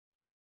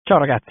Ciao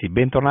ragazzi,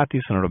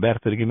 bentornati, sono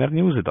Roberto di Gamer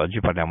News ed oggi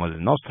parliamo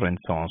del nostro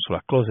hands-on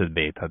sulla closed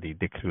beta di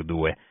The Crew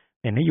 2.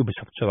 Bene,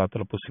 Ubisoft ci ha dato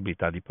la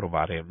possibilità di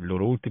provare il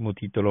loro ultimo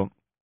titolo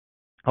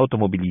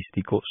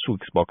automobilistico su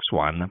Xbox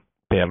One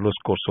per lo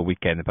scorso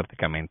weekend,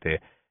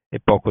 praticamente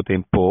e poco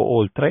tempo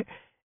oltre,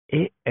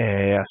 e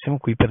siamo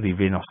qui per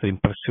dirvi le nostre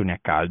impressioni a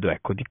caldo,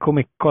 ecco, di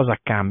cosa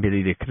cambia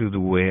di The Crew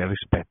 2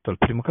 rispetto al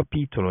primo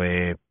capitolo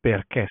e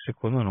perché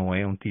secondo noi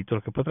è un titolo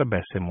che potrebbe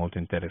essere molto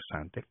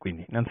interessante.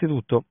 Quindi,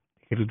 innanzitutto,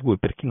 The Crew 2,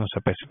 per chi non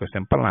sapesse di cosa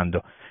stiamo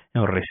parlando, è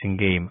un racing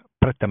game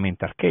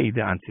prettamente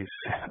arcade, anzi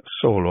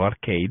solo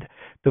arcade,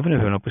 dove noi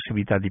abbiamo la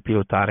possibilità di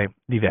pilotare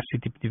diversi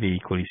tipi di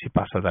veicoli. Si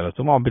passa dalle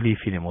automobili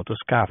fino ai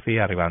motoscafi,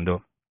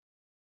 arrivando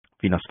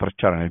fino a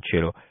sfrecciare nel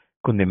cielo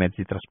con dei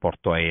mezzi di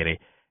trasporto aerei.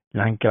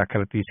 Anche la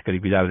caratteristica di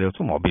guidare delle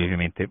automobili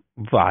ovviamente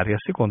varia a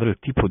seconda del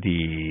tipo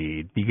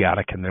di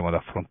gara che andremo ad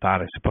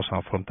affrontare. Si possono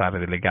affrontare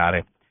delle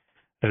gare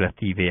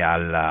relative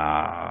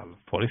alla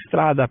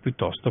fuoristrada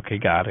piuttosto che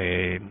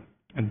gare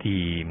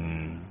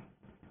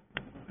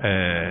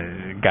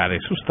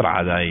su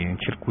strada, in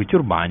circuiti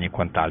urbani e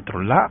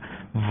quant'altro.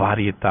 La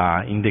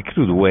varietà in The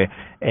Crew 2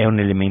 è un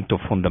elemento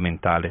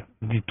fondamentale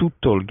di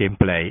tutto il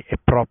gameplay, è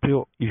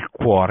proprio il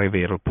cuore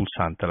vero, il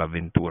pulsante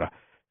all'avventura.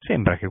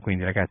 Sembra che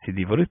quindi, ragazzi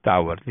di Ivory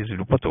Tower, gli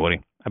sviluppatori,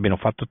 abbiano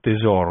fatto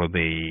tesoro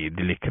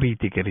delle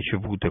critiche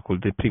ricevute col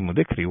primo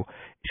The Crew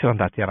e sono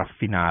andati a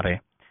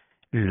raffinare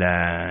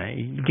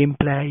il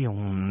gameplay,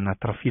 una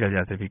trafila di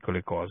altre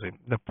piccole cose.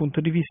 Dal punto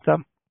di vista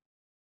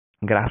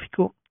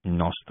grafico, il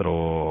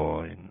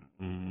nostro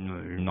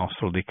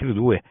The Crew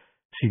 2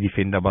 si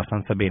difende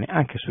abbastanza bene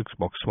anche su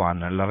Xbox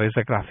One. La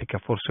resa grafica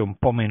forse è un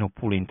po' meno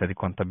opulenta di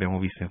quanto abbiamo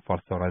visto in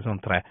Forza Horizon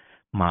 3,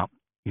 ma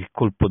il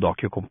colpo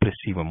d'occhio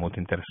complessivo è molto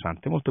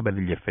interessante, molto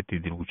belli gli effetti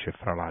di luce,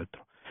 fra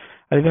l'altro.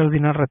 A livello di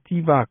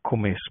narrativa,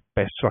 come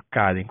spesso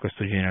accade in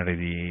questo genere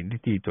di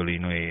titoli,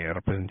 noi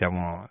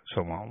rappresentiamo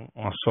insomma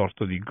una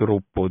sorta di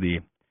gruppo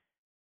di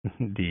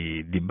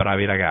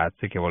bravi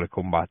ragazzi che vuole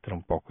combattere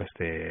un po'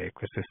 queste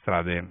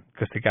strade,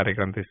 queste gare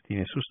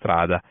clandestine su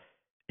strada,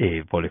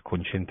 e vuole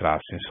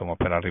concentrarsi insomma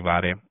per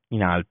arrivare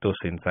in alto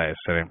senza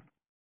essere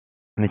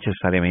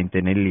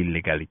necessariamente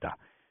nell'illegalità.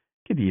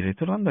 Che dire,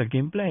 tornando al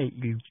gameplay,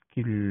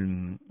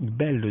 il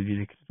bello di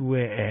The Crew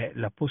 2 è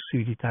la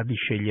possibilità di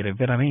scegliere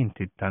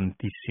veramente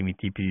tantissimi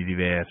tipi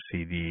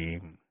diversi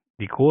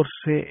di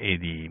corse e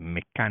di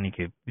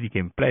meccaniche di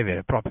gameplay vere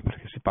e proprie,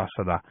 perché si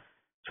passa da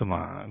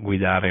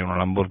guidare una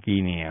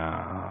Lamborghini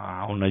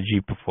a una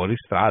Jeep fuori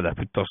strada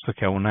piuttosto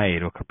che a un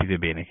aereo. Capite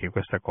bene che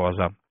questa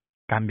cosa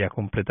cambia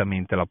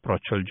completamente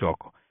l'approccio al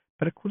gioco.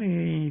 Per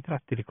alcuni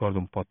tratti ricordo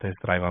un po'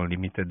 Test Drive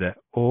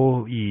Unlimited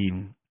o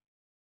i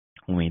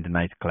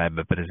Midnight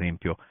Club, per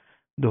esempio,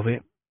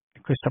 dove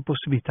questa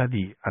possibilità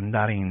di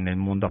andare nel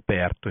mondo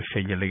aperto,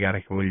 scegliere le gare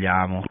che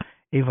vogliamo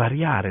e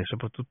variare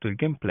soprattutto il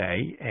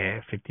gameplay è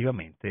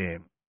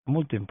effettivamente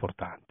molto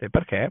importante,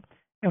 perché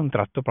è un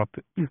tratto,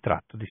 proprio il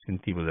tratto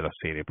distintivo della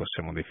serie,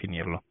 possiamo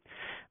definirlo.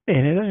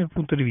 Bene, dal mio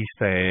punto di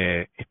vista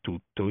è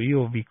tutto.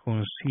 Io vi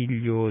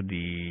consiglio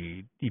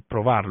di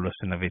provarlo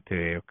se ne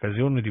avete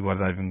occasione, di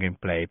guardarvi un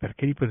gameplay,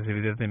 perché lì potete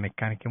vedere delle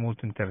meccaniche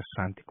molto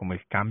interessanti, come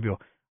il cambio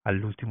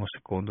all'ultimo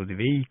secondo dei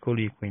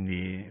veicoli,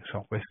 quindi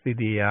questa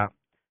idea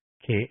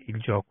che il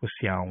gioco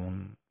sia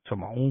una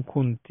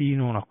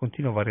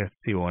continua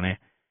variazione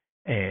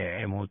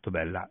è molto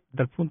bella.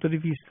 Dal punto di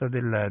vista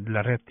della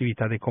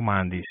reattività dei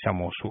comandi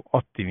siamo su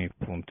ottimi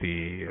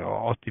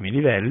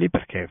livelli,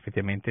 perché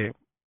effettivamente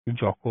il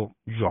gioco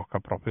gioca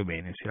proprio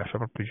bene, si lascia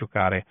proprio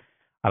giocare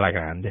alla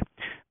grande.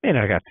 Bene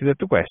ragazzi,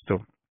 detto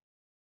questo,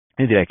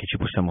 io direi che ci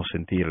possiamo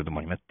sentire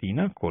domani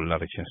mattina con la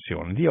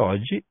recensione di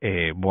oggi,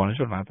 e buona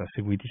giornata,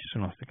 seguiteci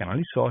sui nostri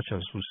canali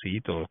social, sul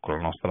sito, con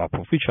la nostra app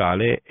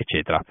ufficiale,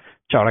 eccetera.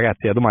 Ciao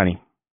ragazzi, a domani!